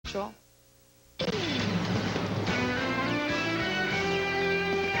Virtual.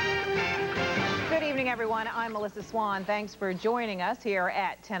 Good evening, everyone. I'm Melissa Swan. Thanks for joining us here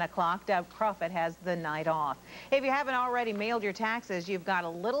at 10 o'clock. Doug Crawford has the night off. If you haven't already mailed your taxes, you've got a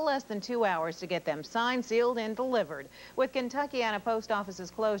little less than 2 hours to get them signed, sealed, and delivered. With Kentuckiana post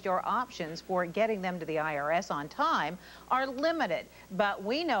offices closed, your options for getting them to the IRS on time are limited. But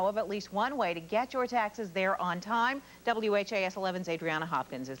we know of at least one way to get your taxes there on time. WHAS 11's Adriana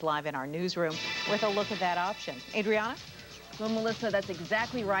Hopkins is live in our newsroom with a look at that option. Adriana? Well, Melissa, that's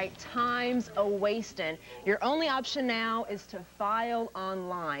exactly right. Time's a-wasting. Your only option now is to file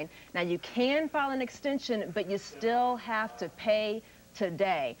online. Now, you can file an extension, but you still have to pay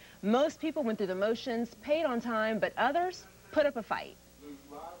today. Most people went through the motions, paid on time, but others put up a fight.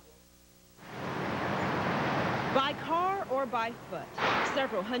 By car or by foot,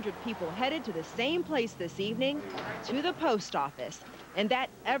 several hundred people headed to the same place this evening, to the post office, and that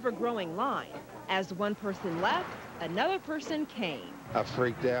ever-growing line. As one person left, another person came. I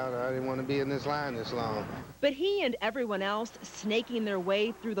freaked out. I didn't want to be in this line this long. But he and everyone else snaking their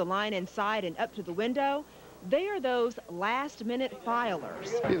way through the line inside and up to the window, they are those last-minute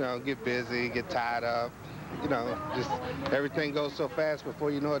filers. You know, get busy, get tied up. You know, just everything goes so fast before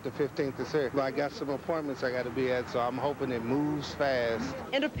you know it, the 15th is here. I got some appointments I got to be at, so I'm hoping it moves fast.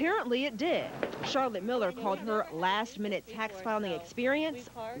 And apparently it did. Charlotte Miller called her last-minute tax filing experience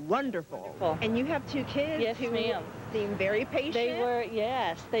wonderful. And you have two kids yes, who seem very patient. They were,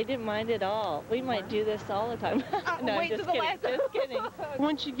 yes, they didn't mind at all. We might do this all the time. No, wait just till the kidding, last just kidding.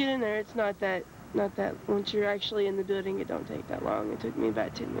 Once you get in there, it's not that, once you're actually in the building, it don't take that long. It took me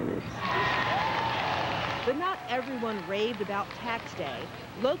about 10 minutes. But not everyone raved about tax day.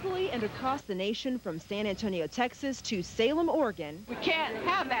 Locally and across the nation, from San Antonio, Texas to Salem, Oregon, we can't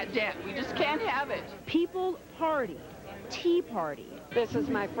have that debt. We just can't have it. People partied, tea party. This is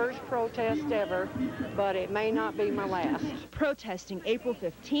my first protest ever, but it may not be my last. Protesting April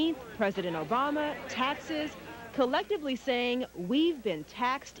 15th, President Obama, taxes, collectively saying we've been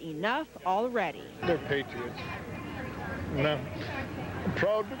taxed enough already. They're patriots. No, I'm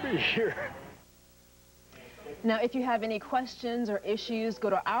proud to be here. Now, if you have any questions or issues,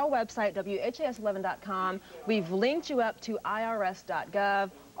 go to our website, WHAS11.com. We've linked you up to IRS.gov.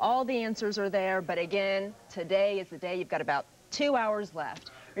 All the answers are there, but again, today is the day. You've got about 2 hours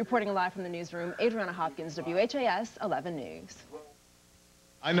left. Reporting live from the newsroom, Adriana Hopkins, WHAS 11 News.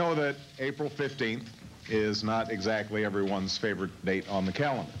 I know that April 15th is not exactly everyone's favorite date on the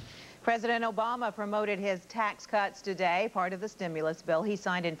calendar. President Obama promoted his tax cuts today, part of the stimulus bill he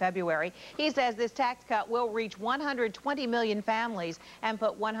signed in February. He says this tax cut will reach 120 million families and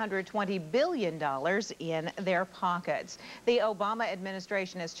put $120 billion in their pockets. The Obama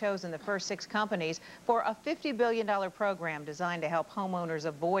administration has chosen the first 6 companies for a $50 billion program designed to help homeowners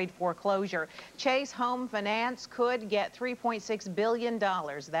avoid foreclosure. Chase Home Finance could get $3.6 billion.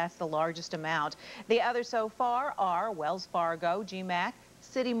 That's the largest amount. The others so far are Wells Fargo, GMAC,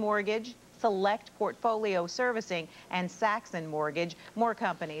 City Mortgage, Select Portfolio Servicing, and Saxon Mortgage. More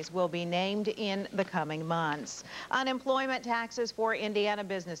companies will be named in the coming months. Unemployment taxes for Indiana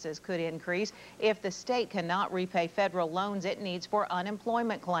businesses could increase if the state cannot repay federal loans it needs for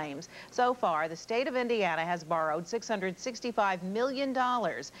unemployment claims. So far, the state of Indiana has borrowed $665 million.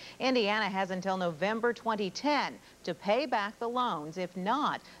 Indiana has until November 2010 to pay back the loans. If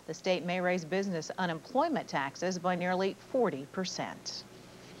not, the state may raise business unemployment taxes by nearly 40%.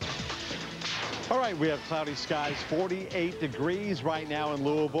 All right, we have cloudy skies, 48 degrees right now in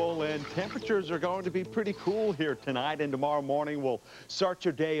Louisville, and temperatures are going to be pretty cool here tonight and tomorrow morning. We'll start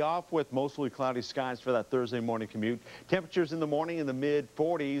your day off with mostly cloudy skies for that Thursday morning commute. Temperatures in the morning in the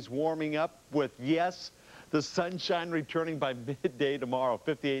mid-40s, warming up with, yes, the sunshine returning by midday tomorrow,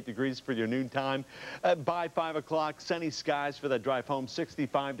 58 degrees for your noontime. By 5 o'clock, sunny skies for that drive home,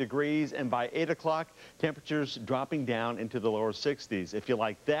 65 degrees. And by 8 o'clock, temperatures dropping down into the lower 60s. If you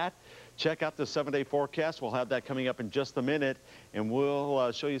like that, check out the 7-day forecast. We'll have that coming up in just a minute. And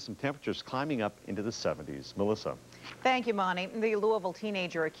we'll show you some temperatures climbing up into the 70s. Melissa. Thank you, Monty. The Louisville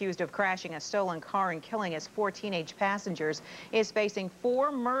teenager accused of crashing a stolen car and killing his 4 teenage passengers is facing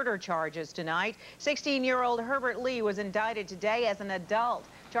 4 murder charges tonight. 16-year-old Herbert Lee was indicted today as an adult,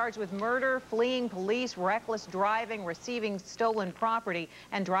 charged with murder, fleeing police, reckless driving, receiving stolen property,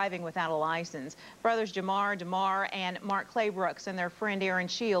 and driving without a license. Brothers Jamar DeMar and Mark Claybrooks and their friend Aaron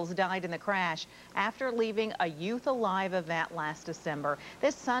Shields died in the crash after leaving a Youth Alive event last December.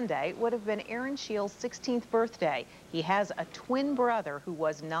 This Sunday would have been Aaron Shields' 16th birthday. He has a twin brother who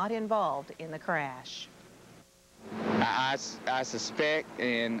was not involved in the crash. I suspect,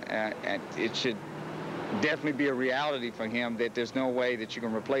 and it should definitely be a reality for him that there's no way that you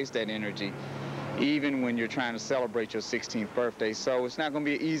can replace that energy, even when you're trying to celebrate your 16th birthday. So it's not going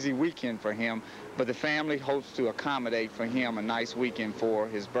to be an easy weekend for him, but the family hopes to accommodate for him a nice weekend for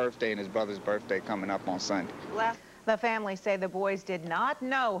his birthday and his brother's birthday coming up on Sunday. The family say the boys did not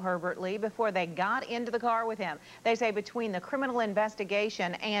know Herbert Lee before they got into the car with him. They say between the criminal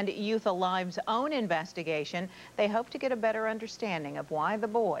investigation and Youth Alive's own investigation, they hope to get a better understanding of why the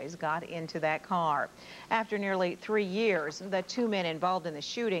boys got into that car. After nearly 3 years, the 2 men involved in the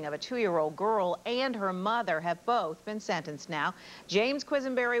shooting of a 2-year-old girl and her mother have both been sentenced now. James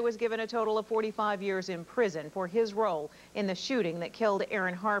Quisenberry was given a total of 45 years in prison for his role in the shooting that killed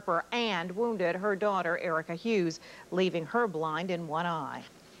Erin Harper and wounded her daughter, Erica Hughes, leaving her blind in one eye.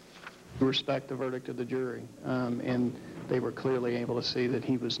 Respect the verdict of the jury, and they were clearly able to see that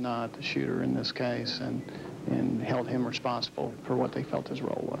he was not the shooter in this case, and held him responsible for what they felt his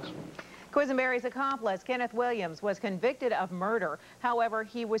role was. Quisenberry's accomplice, Kenneth Williams, was convicted of murder. However,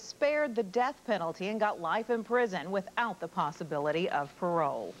 he was spared the death penalty and got life in prison without the possibility of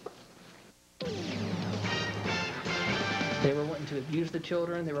parole. They were wanting to abuse the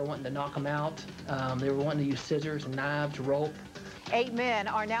children. They were wanting to knock them out. They were wanting to use scissors and knives, rope. 8 men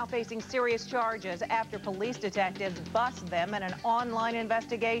are now facing serious charges after police detectives bust them in an online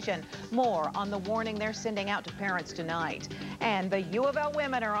investigation. More on the warning they're sending out to parents tonight. And the U of L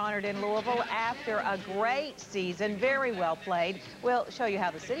women are honored in Louisville after a great season, very well played. We'll show you how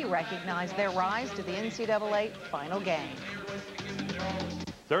the city recognized their rise to the NCAA final game.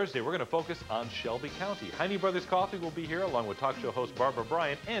 Thursday, we're going to focus on Shelby County. Heine Brothers Coffee will be here along with talk show host Barbara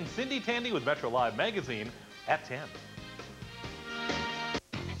Bryant and Cindy Tandy with Metro Live Magazine at 10.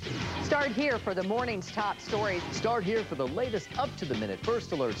 Start here for the morning's top stories. Start here for the latest up-to-the-minute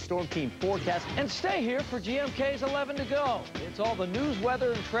First Alert Storm Team forecast. And stay here for GMK's 11 to go. It's all the news,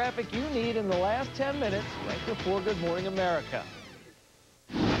 weather, and traffic you need in the last 10 minutes right before Good Morning America.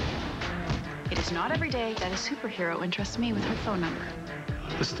 It is not every day that a superhero entrusts me with her phone number.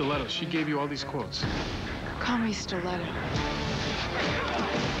 The Stiletto, she gave you all these quotes. Call me Stiletto.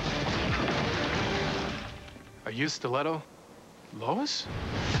 Are you Stiletto? Lois?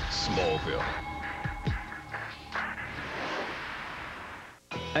 Smallville.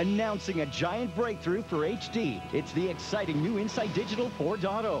 Announcing a giant breakthrough for HD. It's the exciting new Insight Digital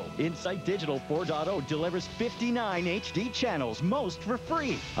 4.0. Insight Digital 4.0 delivers 59 HD channels, most for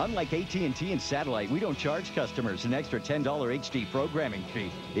free. Unlike AT&T and satellite, we don't charge customers an extra $10 HD programming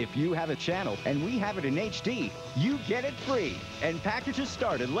fee. If you have a channel and we have it in HD, you get it free. And packages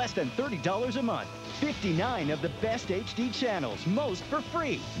start at less than $30 a month. 59 of the best HD channels, most for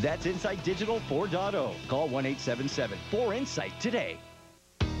free. That's Insight Digital 4.0. Call 1-877-4INSIGHT today.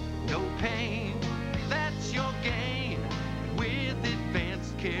 No pain, that's your gain with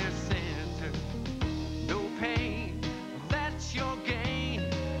Advanced Care Center. No pain, that's your gain.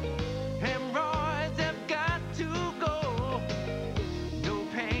 Hemorrhoids have got to go. No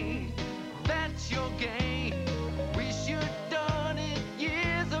pain, that's your gain. We should done it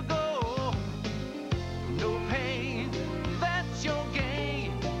years ago. No pain, that's your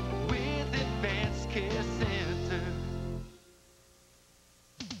gain with Advanced Care Center.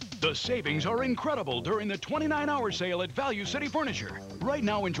 The savings are incredible during the 29-hour sale at Value City Furniture. Right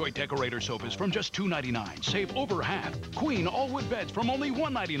now, enjoy decorator sofas from just $2.99. Save over half. Queen all-wood beds from only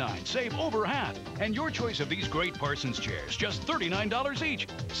 $1.99. Save over half. And your choice of these great Parsons chairs, just $39 each.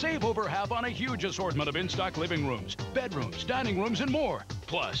 Save over half on a huge assortment of in-stock living rooms, bedrooms, dining rooms, and more.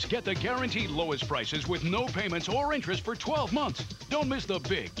 Plus, get the guaranteed lowest prices with no payments or interest for 12 months. Don't miss the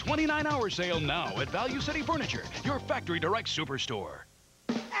big 29-hour sale now at Value City Furniture, your factory direct superstore.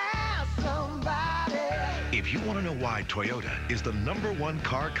 If you want to know why Toyota is the #1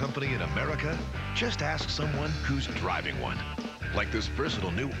 car company in America, just ask someone who's driving one. Like this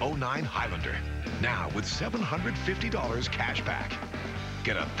versatile new '09 Highlander, now with $750 cash back.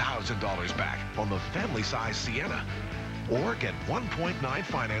 Get $1,000 back on the family-size Sienna. Or get 1.9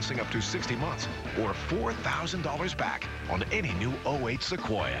 financing up to 60 months, or $4,000 back on any new '08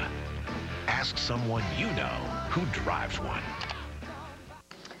 Sequoia. Ask someone you know who drives one.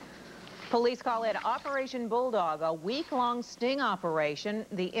 Police call it Operation Bulldog, a week-long sting operation.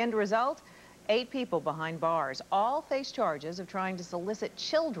 The end result? 8 people behind bars. All face charges of trying to solicit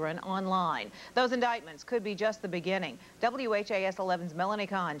children online. Those indictments could be just the beginning. WHAS 11's Melanie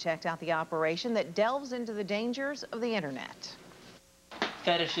Kahn checked out the operation that delves into the dangers of the internet.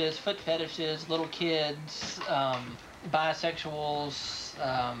 Fetishes, foot fetishes, little kids, bisexuals,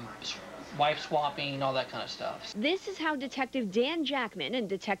 wife swapping, all that kind of stuff. This is how Detective Dan Jackman and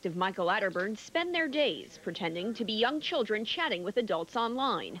Detective Michael Atterburn spend their days, pretending to be young children chatting with adults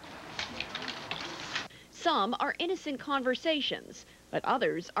online. Some are innocent conversations, but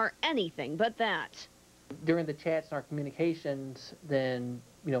others are anything but that. During the chats and our communications, then,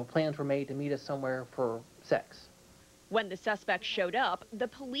 plans were made to meet us somewhere for sex. When the suspects showed up, the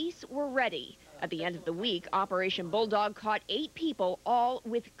police were ready. At the end of the week, Operation Bulldog caught 8 people, all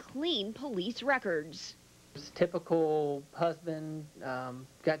with clean police records. Typical husband,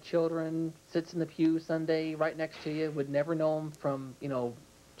 got children, sits in the pew Sunday right next to you, would never know him from,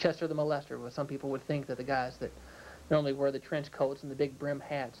 Chester the molester. Well, some people would think that the guys that normally wear the trench coats and the big brim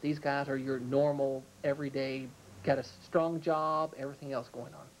hats, these guys are your normal, everyday, got a strong job, everything else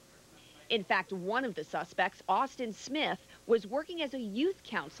going on. In fact, one of the suspects, Austin Smith, was working as a youth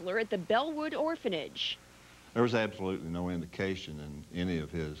counselor at the Bellwood Orphanage. There was absolutely no indication in any of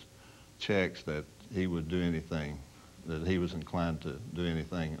his checks that he would do anything, that he was inclined to do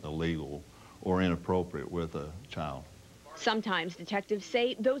anything illegal or inappropriate with a child. Sometimes detectives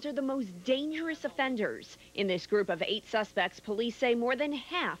say those are the most dangerous offenders. In this group of 8 suspects, police say more than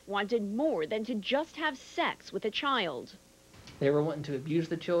half wanted more than to just have sex with a child. They were wanting to abuse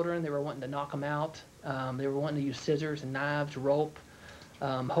the children. They were wanting to knock them out. They were wanting to use scissors and knives, rope,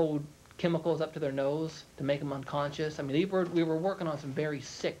 hold chemicals up to their nose to make them unconscious. I mean, we were working on some very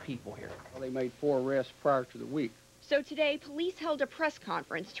sick people here. Well, they made 4 arrests prior to the week. So today, police held a press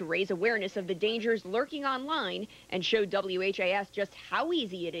conference to raise awareness of the dangers lurking online and showed WHAS just how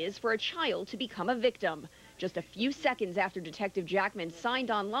easy it is for a child to become a victim. Just a few seconds after Detective Jackman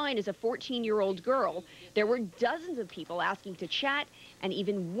signed online as a 14-year-old girl, there were dozens of people asking to chat, and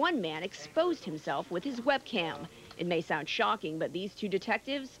even one man exposed himself with his webcam. It may sound shocking, but these 2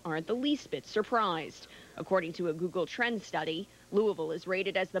 detectives aren't the least bit surprised. According to a Google Trends study, Louisville is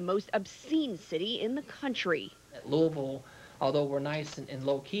rated as the most obscene city in the country. At Louisville, although we're nice and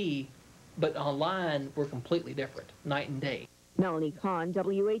low-key, but online we're completely different, night and day. Melanie Kahn,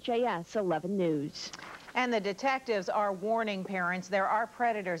 WHAS 11 News. And the detectives are warning parents there are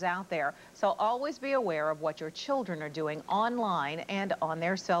predators out there, so always be aware of what your children are doing online and on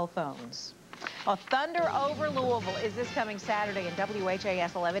their cell phones. Well, Thunder over Louisville is this coming Saturday, and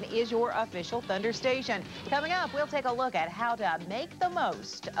WHAS 11 is your official Thunder station. Coming up, we'll take a look at how to make the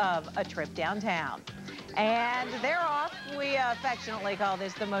most of a trip downtown. And they're off. We affectionately call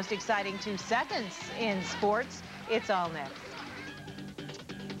this the most exciting 2 seconds in sports. It's all next.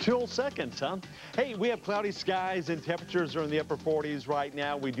 2 seconds, huh? Hey, we have cloudy skies and temperatures are in the upper 40s right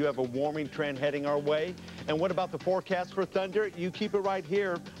now. We do have a warming trend heading our way. And what about the forecast for thunder? You keep it right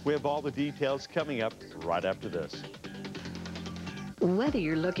here. We have all the details coming up right after this. Whether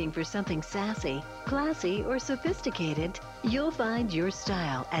you're looking for something sassy, classy, or sophisticated, you'll find your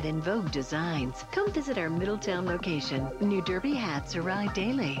style at In Vogue Designs. Come visit our Middletown location. New derby hats arrive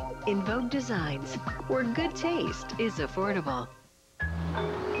daily. In Vogue Designs, where good taste is affordable.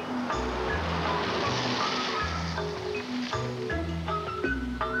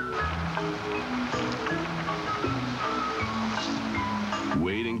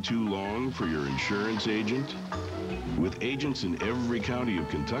 Waiting too long for your insurance agent? With agents in every county of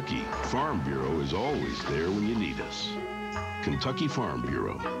Kentucky, Farm Bureau is always there when you need us. Kentucky Farm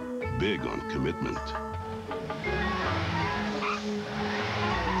Bureau, big on commitment.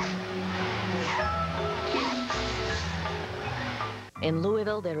 In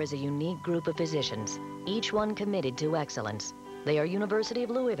Louisville, there is a unique group of physicians, each one committed to excellence. They are University of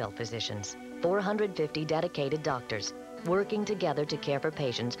Louisville physicians, 450 dedicated doctors, working together to care for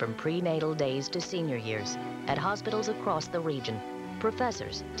patients from prenatal days to senior years at hospitals across the region.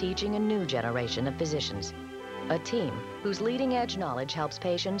 Professors teaching a new generation of physicians. A team whose leading-edge knowledge helps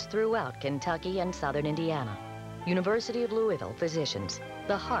patients throughout Kentucky and southern Indiana. University of Louisville physicians,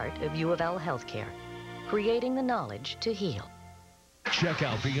 the heart of U of L healthcare, creating the knowledge to heal. Check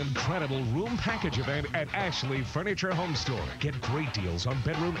out the incredible room package event at Ashley Furniture Home Store. Get great deals on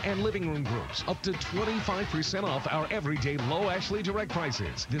bedroom and living room groups. Up to 25% off our everyday low Ashley direct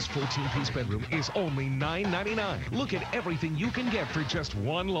prices. This 14-piece bedroom is only $9.99. Look at everything you can get for just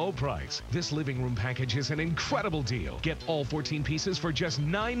one low price. This living room package is an incredible deal. Get all 14 pieces for just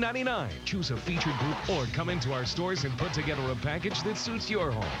 $9.99. Choose a featured group or come into our stores and put together a package that suits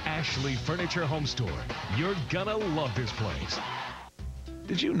your home. Ashley Furniture Home Store. You're gonna love this place.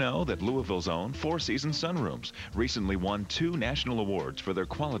 Did you know that Louisville's own Four Seasons Sunrooms recently won 2 national awards for their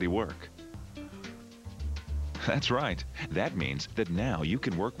quality work? That's right. That means that now you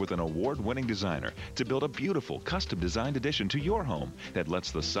can work with an award-winning designer to build a beautiful, custom-designed addition to your home that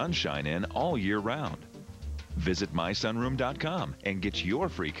lets the sun shine in all year round. Visit mysunroom.com and get your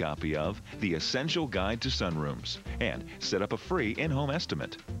free copy of The Essential Guide to Sunrooms and set up a free in-home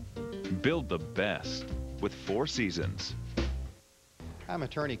estimate. Build the best with Four Seasons. I'm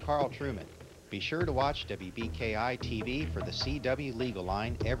attorney Carl Truman. Be sure to watch WBKI-TV for the CW Legal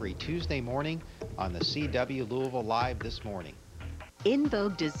Line every Tuesday morning on the CW Louisville Live This Morning. In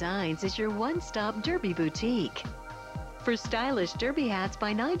Vogue Designs is your one-stop derby boutique. For stylish derby hats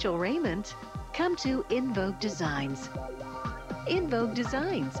by Nigel Raymond, come to In Vogue Designs. In Vogue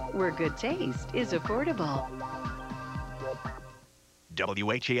Designs, where good taste is affordable.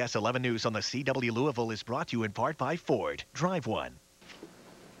 WHAS 11 News on the CW Louisville is brought to you in part by Ford. Drive one.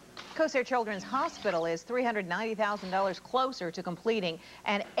 Corsair Children's Hospital is $390,000 closer to completing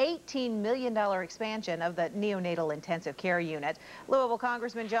an $18 million expansion of the neonatal intensive care unit. Louisville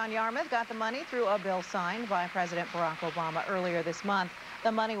Congressman John Yarmouth got the money through a bill signed by President Barack Obama earlier this month.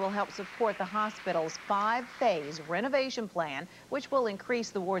 The money will help support the hospital's 5-phase renovation plan, which will increase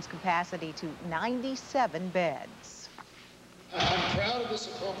the ward's capacity to 97 beds. I'm proud of this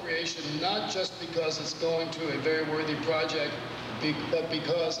appropriation, not just because it's going to a very worthy project, but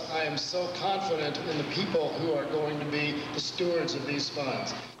because I am so confident in the people who are going to be the stewards of these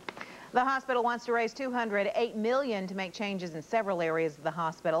funds. The hospital wants to raise $208 million to make changes in several areas of the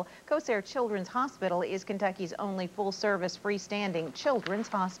hospital. Corsair Children's Hospital is Kentucky's only full-service freestanding children's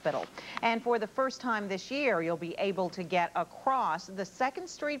hospital. And for the first time this year, you'll be able to get across the 2nd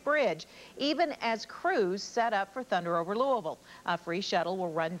Street Bridge, even as crews set up for Thunder over Louisville. A free shuttle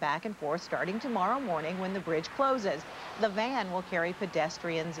will run back and forth starting tomorrow morning when the bridge closes. The van will carry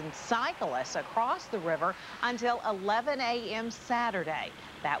pedestrians and cyclists across the river until 11 a.m. Saturday.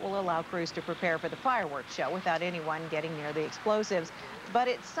 That will allow crews to prepare for the fireworks show without anyone getting near the explosives. But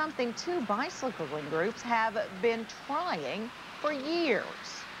it's something 2 bicycling groups have been trying for years.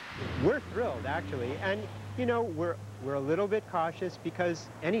 We're thrilled, actually. And, you know, we're a little bit cautious because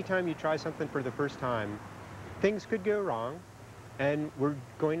anytime you try something for the first time, things could go wrong. And we're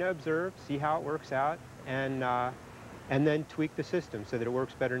going to observe, see how it works out, and then tweak the system so that it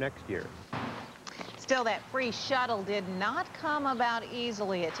works better next year. Still, that free shuttle did not come about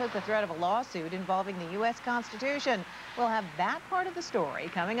easily. It took the threat of a lawsuit involving the U.S. Constitution. We'll have that part of the story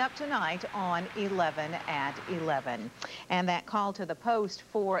coming up tonight on 11 at 11. And that call to the post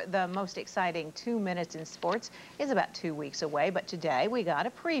for the most exciting 2 minutes in sports is about 2 weeks away. But today we got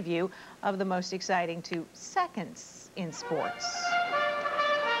a preview of the most exciting 2 seconds in sports.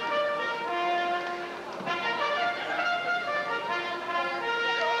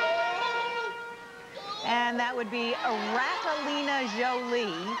 And that would be Ratalina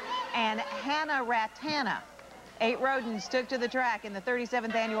Jolie and Hannah Ratana. 8 rodents took to the track in the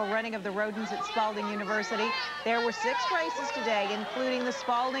 37th annual running of the rodents at Spalding University. There were 6 races today, including the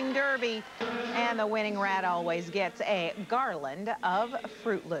Spalding Derby. And the winning rat always gets a garland of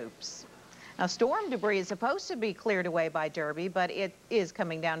Fruit Loops. Now, storm debris is supposed to be cleared away by Derby, but it is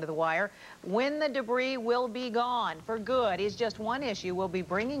coming down to the wire. When the debris will be gone for good is just one issue we'll be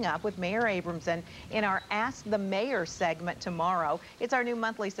bringing up with Mayor Abramson in our Ask the Mayor segment tomorrow. It's our new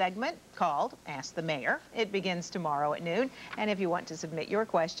monthly segment called Ask the Mayor. It begins tomorrow at noon. And if you want to submit your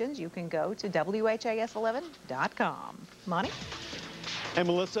questions, you can go to WHAS11.com. Monty? And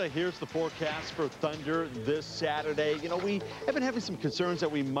Melissa, here's the forecast for Thunder this Saturday. You know, we have been having some concerns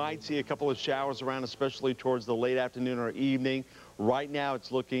that we might see a couple of showers around, especially towards the late afternoon or evening. Right now,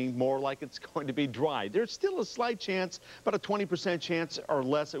 it's looking more like it's going to be dry. There's still a slight chance, about a 20% chance or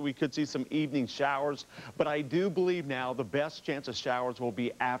less that we could see some evening showers. But I do believe now the best chance of showers will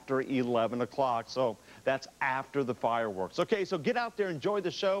be after 11 o'clock. So that's after the fireworks. Okay, so get out there, enjoy the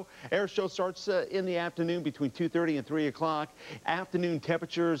show. Air show starts in the afternoon between 2:30 and 3 o'clock. Afternoon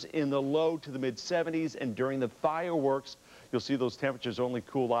temperatures in the low to the mid-70s. And during the fireworks, you'll see those temperatures only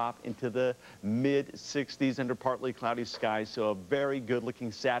cool off into the mid-60s under partly cloudy skies. So a very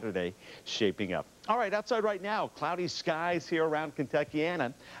good-looking Saturday shaping up. All right, outside right now, cloudy skies here around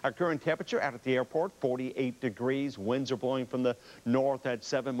Kentuckiana. Our current temperature out at the airport, 48 degrees. Winds are blowing from the north at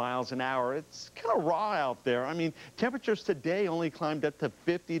 7 miles an hour. It's kind of raw out there. I mean, temperatures today only climbed up to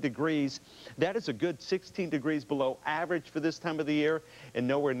 50 degrees. That is a good 16 degrees below average for this time of the year and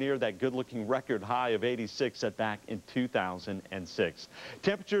nowhere near that good-looking record high of 86 set back in 2006.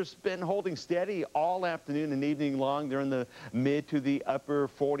 Temperatures been holding steady all afternoon and evening long. They're in the mid to the upper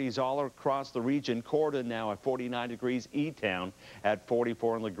 40s all across the region. Corda now at 49 degrees, E-Town at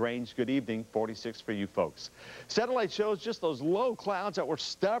 44 in LaGrange. Good evening, 46 for you folks. Satellite shows just those low clouds that were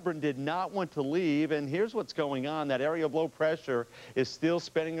stubborn, did not want to leave. And here's what's going on. That area of low pressure is still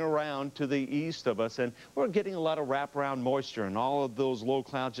spinning around to the east of us. And we're getting a lot of wraparound moisture. And all of those low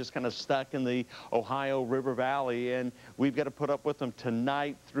clouds just kind of stuck in the Ohio River Valley. And We've got to put up with them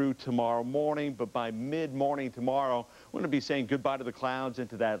tonight through tomorrow morning, but by mid-morning tomorrow, we're going to be saying goodbye to the clouds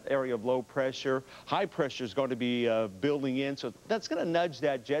into that area of low pressure. High pressure is going to be building in, so that's going to nudge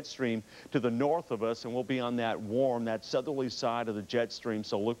that jet stream to the north of us, and we'll be on that warm, that southerly side of the jet stream.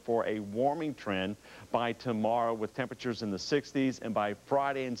 So look for a warming trend by tomorrow with temperatures in the 60s, and by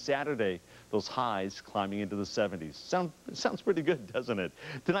Friday and Saturday, those highs climbing into the 70s. Sounds pretty good, doesn't it?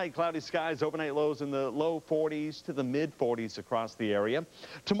 Tonight, cloudy skies, overnight lows in the low 40s to the mid 40s across the area.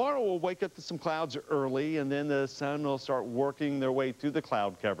 Tomorrow, we'll wake up to some clouds early, and then the sun will start working their way through the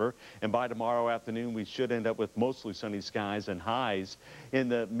cloud cover. And by tomorrow afternoon, we should end up with mostly sunny skies and highs in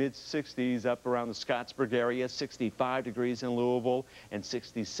the mid 60s up around the Scottsburg area, 65 degrees in Louisville, and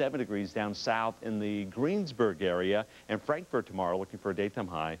 67 degrees down south in the Greensburg area. And Frankfurt tomorrow looking for a daytime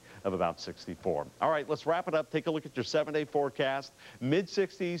high of about 64. All right, let's wrap it up. Take a look at your 7-day forecast. Mid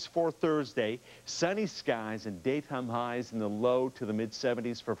 60s for Thursday, sunny skies and daytime highs in the low to the mid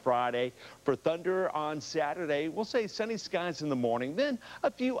 70s for Friday. For Thunder on Saturday, we'll say sunny skies in the morning, then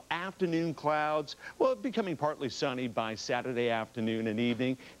a few afternoon clouds. Well, becoming partly sunny by Saturday afternoon and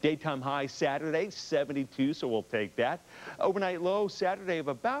evening. Daytime high Saturday, 72, so we'll take that. Overnight low Saturday of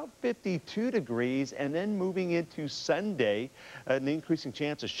about 52 degrees, and then moving into Sunday, an increasing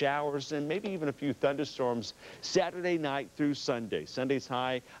chance of showers and maybe even a few thunderstorms Saturday night through Sunday. Sunday's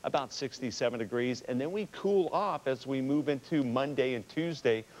high about 67 degrees, and then we cool off as we move into Monday and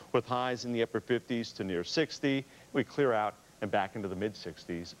Tuesday with highs in the upper 50s to near 60. We clear out and back into the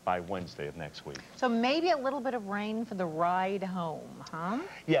mid-60s by Wednesday of next week. So maybe a little bit of rain for the ride home, huh?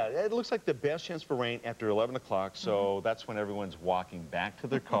 Yeah, it looks like the best chance for rain after 11 o'clock, so that's when everyone's walking back to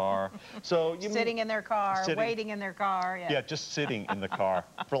their car. So sitting in their car, waiting in their car. Yeah, just sitting in the car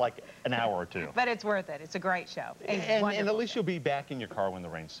for like an hour or two. But it's worth it. It's a great show. And at least you'll be back in your car when the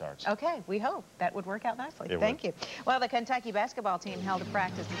rain starts. Okay, we hope. That would work out nicely. It Thank you. Well, the Kentucky basketball team held a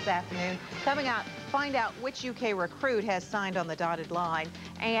practice this afternoon. Coming up, find out which UK recruit has signed on the dotted line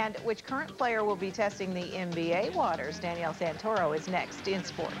and which current player will be testing the NBA waters. Danielle Santoro is next in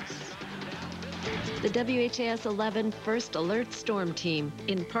sports. The WHAS 11 First Alert Storm Team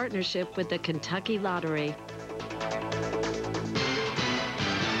in partnership with the Kentucky Lottery.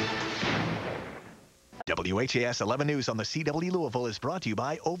 WHAS 11 News on the CW Louisville is brought to you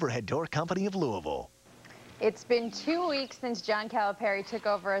by Overhead Door Company of Louisville. It's been 2 weeks since John Calipari took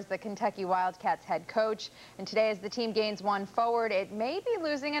over as the Kentucky Wildcats head coach, and today as the team gains one forward, it may be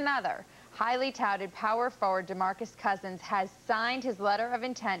losing another. Highly touted power forward DeMarcus Cousins has signed his letter of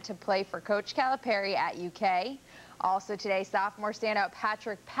intent to play for Coach Calipari at UK. Also today, sophomore standout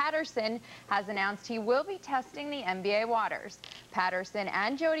Patrick Patterson has announced he will be testing the NBA waters. Patterson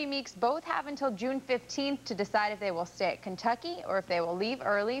and Jody Meeks both have until June 15th to decide if they will stay at Kentucky or if they will leave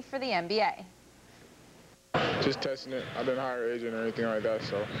early for the NBA. Just testing it. I didn't hire an agent or anything like that,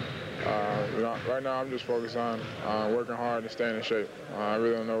 so right now I'm just focused on working hard and staying in shape. I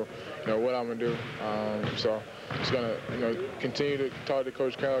really don't know, what I'm gonna do. So just gonna, continue to talk to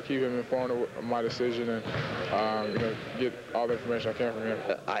Coach Cal, keep him informed of my decision, and get all the information I can from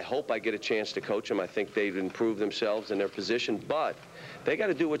him. I hope I get a chance to coach him. I think they've improved themselves in their position, but they got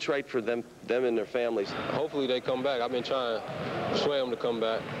to do what's right for them and their families. Hopefully they come back. I've been trying to sway them to come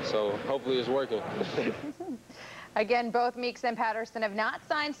back, so hopefully it's working. Again, both Meeks and Patterson have not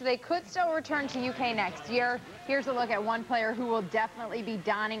signed, so they could still return to UK next year. Here's a look at one player who will definitely be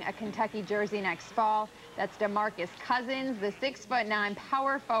donning a Kentucky jersey next fall. That's DeMarcus Cousins. The 6'9"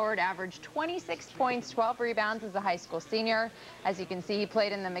 power forward averaged 26 points, 12 rebounds as a high school senior. As you can see, he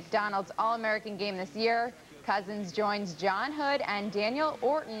played in the McDonald's All-American game this year. Cousins joins John Hood and Daniel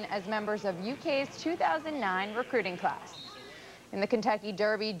Orton as members of UK's 2009 recruiting class. In the Kentucky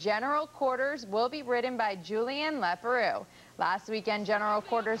Derby, General Quarters will be ridden by Julian Leparoux. Last weekend, General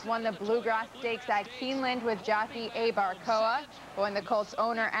Quarters won the Bluegrass Stakes at Keeneland with jockey Abar Koa. But when the Colts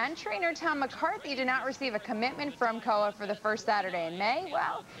owner and trainer Tom McCarthy did not receive a commitment from Koa for the first Saturday in May,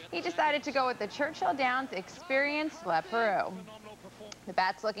 well, he decided to go with the Churchill Downs experienced Leparoux. The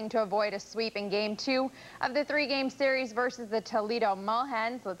Bats looking to avoid a sweep in Game 2 of the 3-game series versus the Toledo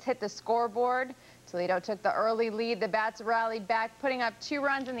Mulhens. Let's hit the scoreboard. Toledo took the early lead. The Bats rallied back, putting up 2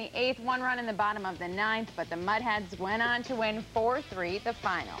 runs in the 8th, 1 run in the bottom of the 9th, but the Mudheads went on to win 4-3 the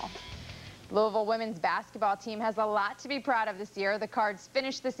final. Louisville women's basketball team has a lot to be proud of this year. The Cards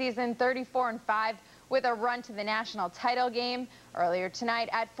finished the season 34-5 with a run to the national title game. Earlier tonight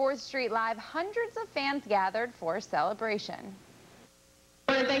at 4th Street Live, hundreds of fans gathered for a celebration.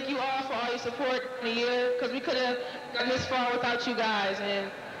 I want to thank you all for all your support in the year, because we could have gotten this far without you guys. And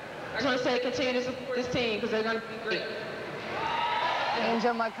I just want to say continue to support this team because they're going to be great.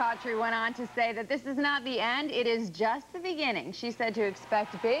 Angel McCautry went on to say that this is not the end, it is just the beginning. She said to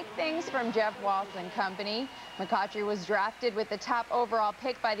expect big things from Jeff Walsh and company. McCautry was drafted with the top overall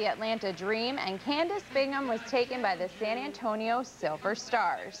pick by the Atlanta Dream, and Candace Bingham was taken by the San Antonio Silver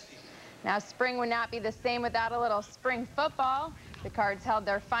Stars. Now, spring would not be the same without a little spring football. The Cards held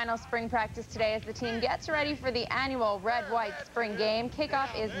their final spring practice today as the team gets ready for the annual Red-White Spring Game. Kickoff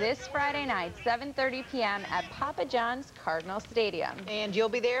is this Friday night, 7:30 p.m. at Papa John's Cardinal Stadium. And you'll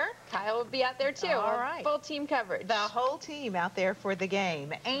be there? Kyle will be out there, too. All right. Full team coverage. The whole team out there for the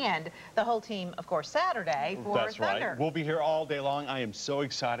game. And the whole team, of course, Saturday for That's Thunder. right. We'll be here all day long. I am so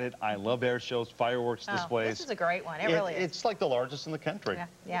excited. I love air shows, fireworks displays. This is a great one. It really is. It's like the largest in the country.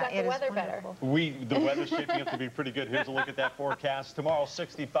 Yeah, it is weather better. The weather's shaping up to be pretty good. Here's a look at that forecast. Tomorrow,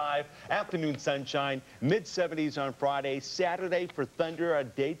 65, afternoon sunshine, mid-70s on Friday. Saturday for Thunder, a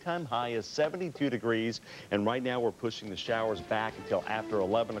daytime high is 72 degrees. And right now we're pushing the showers back until after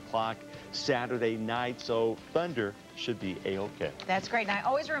 11 o'clock Saturday night. So Thunder should be A-OK. That's great. And I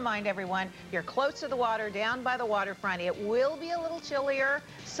always remind everyone, you're close to the water, down by the waterfront. It will be a little chillier,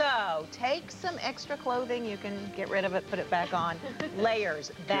 so take some extra clothing. You can get rid of it, put it back on.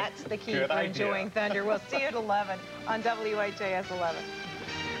 Layers, that's the key for enjoying Thunder. We'll see you at 11 on WHAS 11.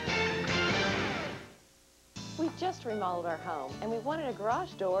 We just remodeled our home, and we wanted a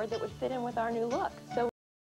garage door that would fit in with our new look. So